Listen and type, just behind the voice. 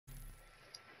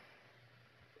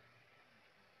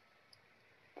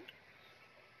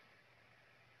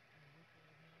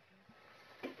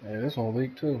Yeah, this one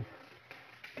weak too.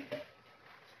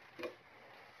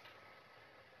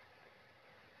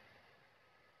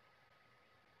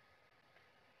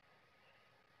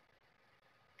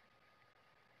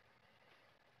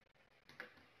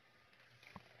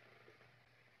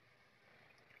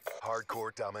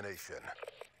 Hardcore domination.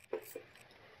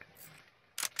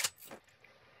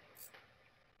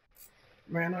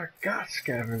 Man, I got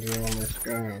scavenger on this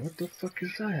guy. What the fuck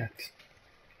is that?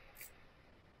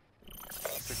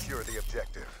 Secure the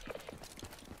objective.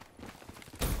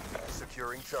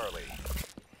 Securing Charlie.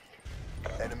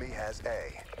 Enemy has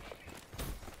A.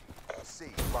 C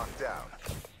locked down.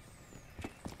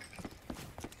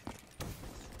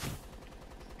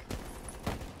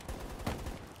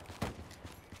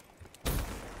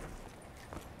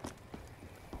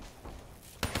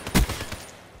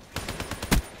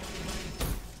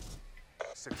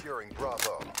 Securing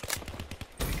Bravo.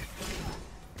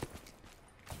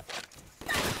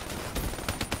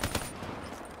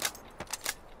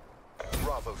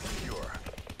 Bravo secure.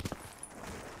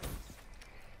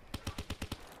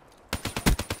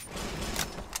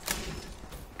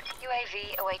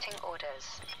 UAV awaiting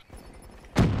orders.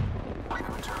 In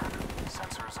return,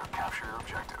 sensors have captured your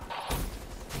objective.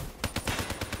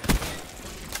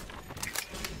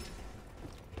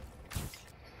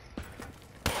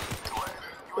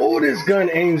 Oh, this gun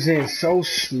aims in so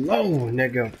slow,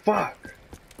 nigga. Fuck.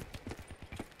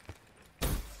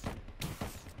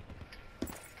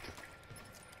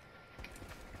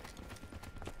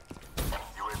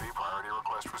 UAV priority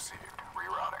request received.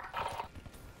 Rerouting.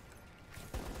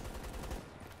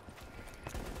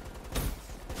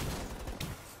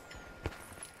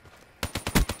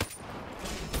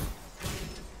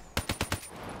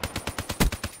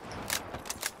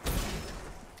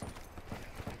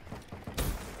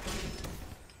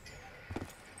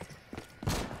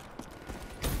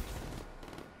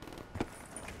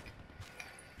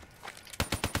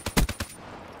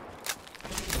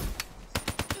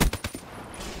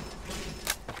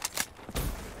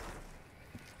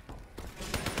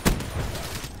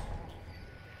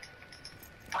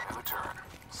 In return,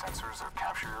 sensors have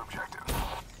captured your objective.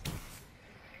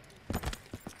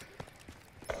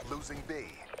 Losing B.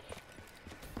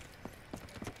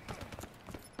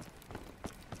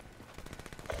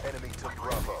 Enemy took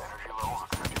Bravo. Energy levels at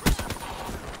 50%.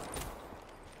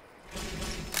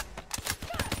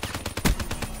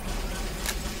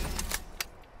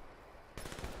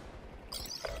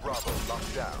 Bravo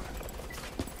locked down.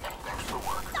 Thanks for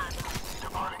work.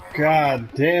 Departing A. God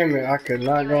damn it. I could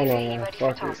not go no UAV more. ready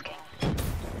for Fuck it. tasking.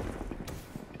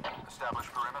 Establish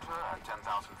perimeter at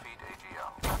 10,000 feet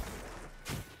AGL.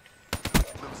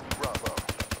 Losing Bravo.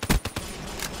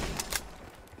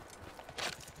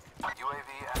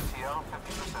 UAV MTL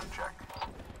 50% check.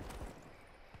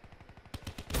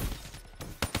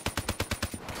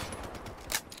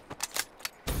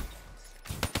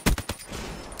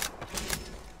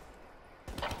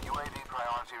 UAV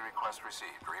priority request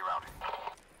received. Rerouting.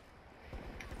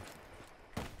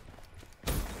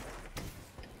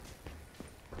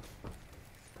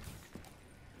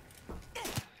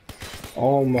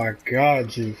 Oh my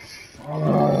god, you.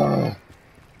 Fuck.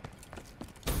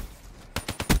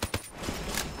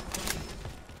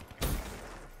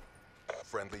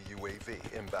 Friendly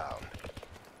UAV inbound.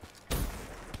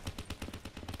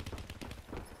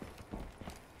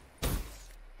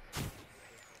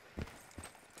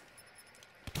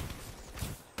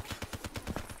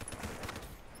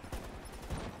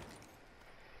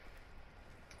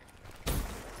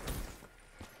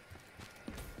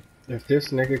 If this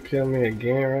nigga kill me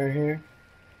again right here,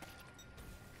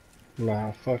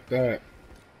 nah, fuck that.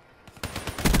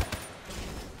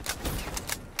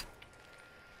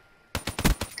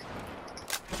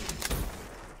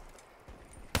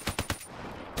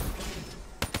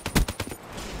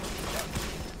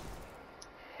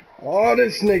 Oh,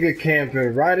 this nigga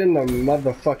camping right in the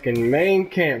motherfucking main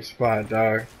camp spot,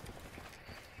 dog.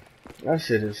 That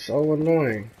shit is so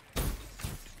annoying.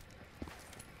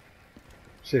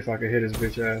 See if I can hit his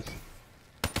bitch ass.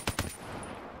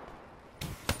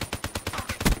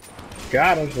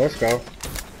 Got him. Let's go.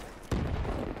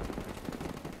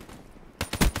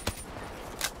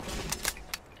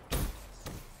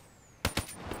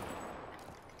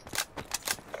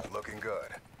 Looking good.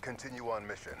 Continue on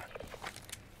mission.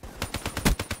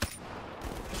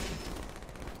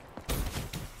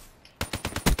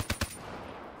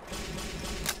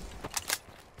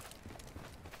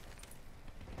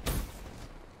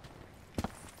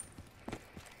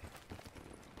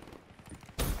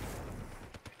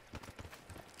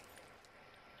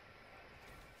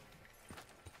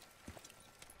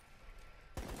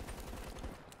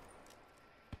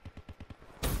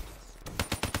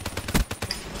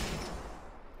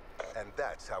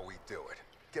 how we do it.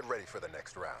 Get ready for the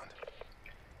next round.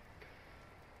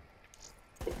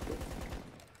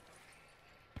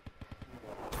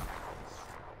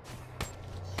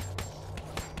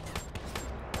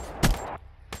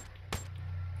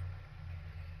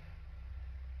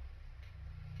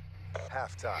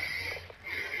 Halftime.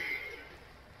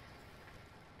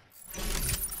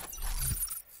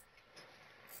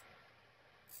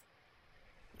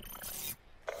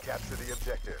 Capture the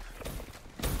objective.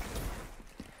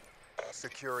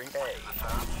 Securing A.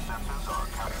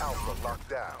 Alpha locked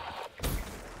down.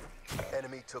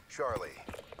 Enemy took Charlie.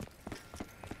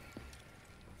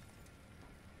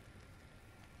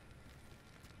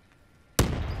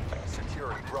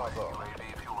 Securing Bravo.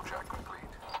 UAV fuel check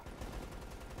complete.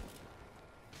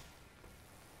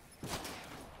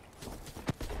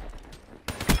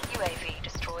 UAV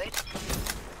destroyed.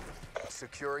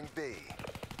 Securing B.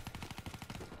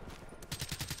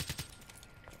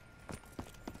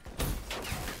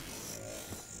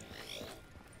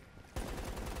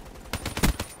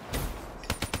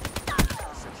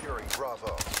 Securing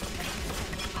Bravo.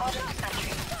 Hardened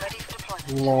sentry ready for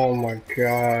deployment. Oh my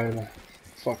god.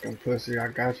 Fucking pussy, I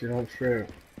got you, don't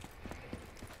trip.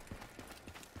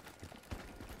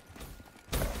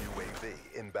 UAV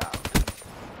inbound.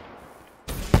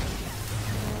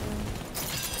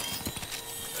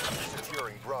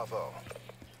 Securing Bravo.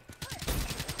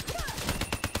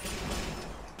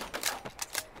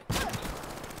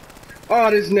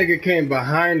 Oh, this nigga came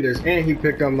behind us and he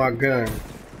picked up my gun.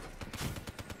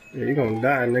 Yeah, you gonna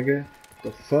die, nigga.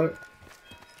 The fuck?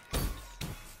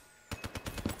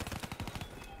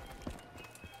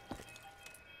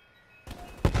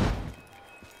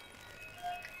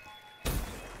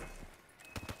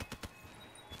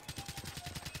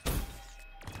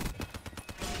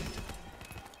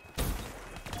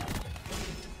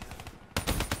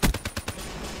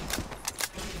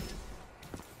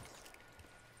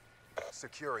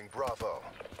 Securing Bravo.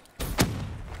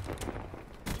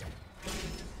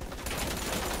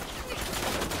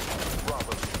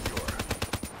 Bravo secure.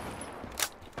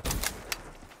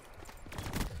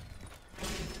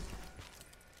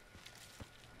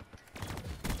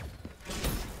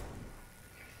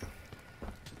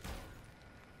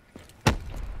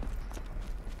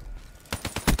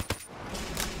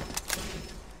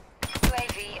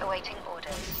 UAV awaiting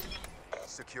orders.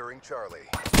 Securing Charlie.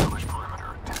 Establish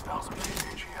perimeter 10,000 feet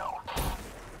AGL.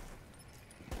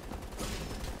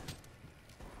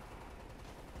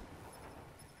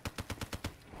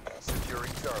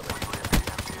 Securing Charlie. UAV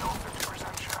MDL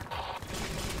 50% check.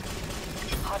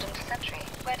 Hardened sentry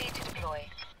ready to deploy.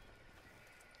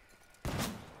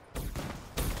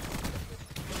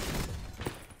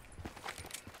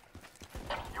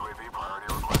 UAV priority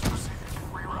request received.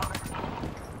 Rerouting.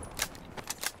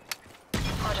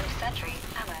 Hardened sentry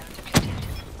ammo depleted.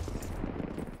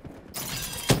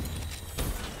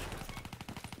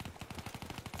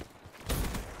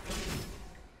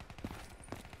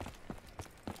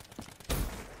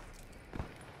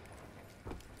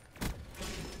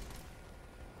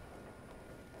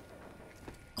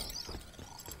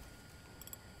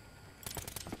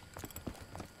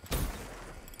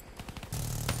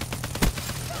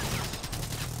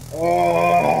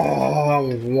 Oh, I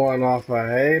was one off a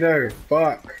hater.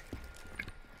 Fuck.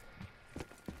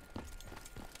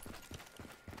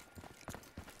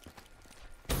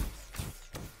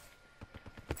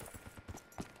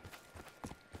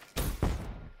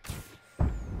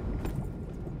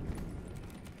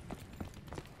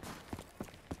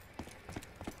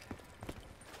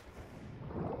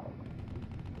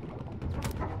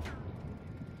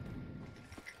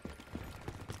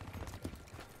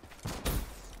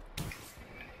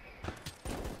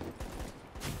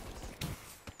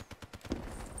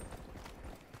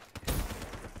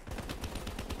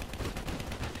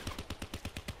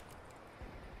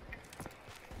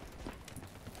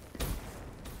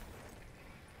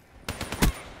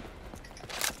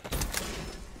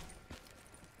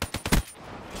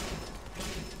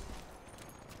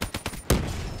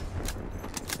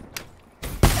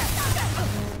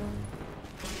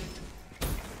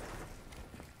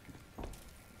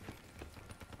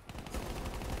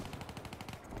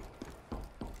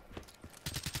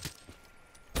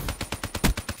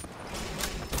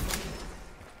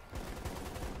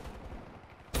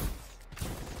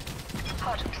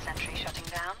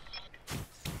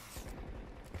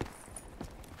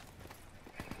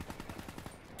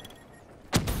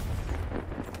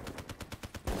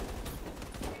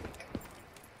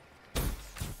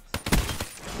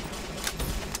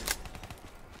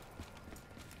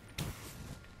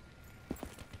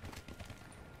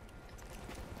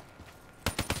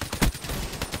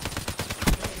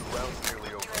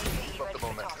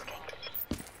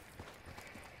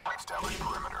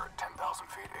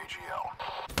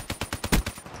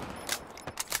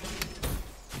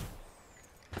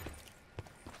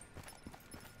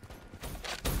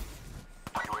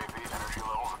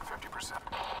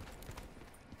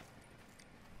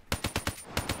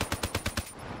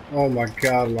 Oh my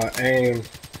god, my aim.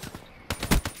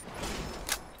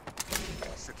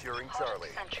 Securing Hot Charlie.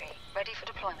 sentry, ready for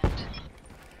deployment.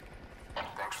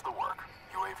 Thanks for the work.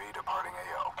 UAV departing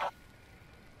AO.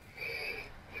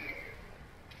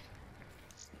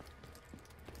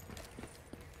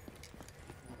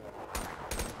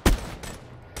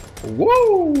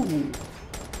 Woo!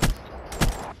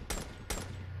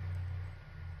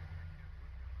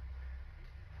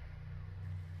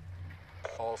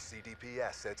 All CDP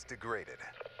assets degraded.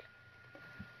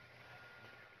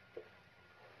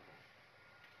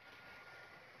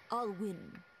 I'll win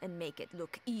and make it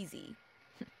look easy.